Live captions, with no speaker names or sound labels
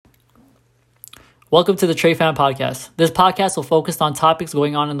Welcome to the Trey Fan Podcast. This podcast will focus on topics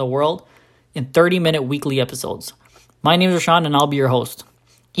going on in the world in 30-minute weekly episodes. My name is Rashawn and I'll be your host.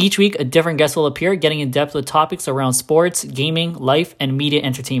 Each week, a different guest will appear, getting in depth with topics around sports, gaming, life, and media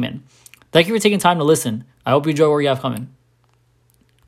entertainment. Thank you for taking time to listen. I hope you enjoy what you have coming.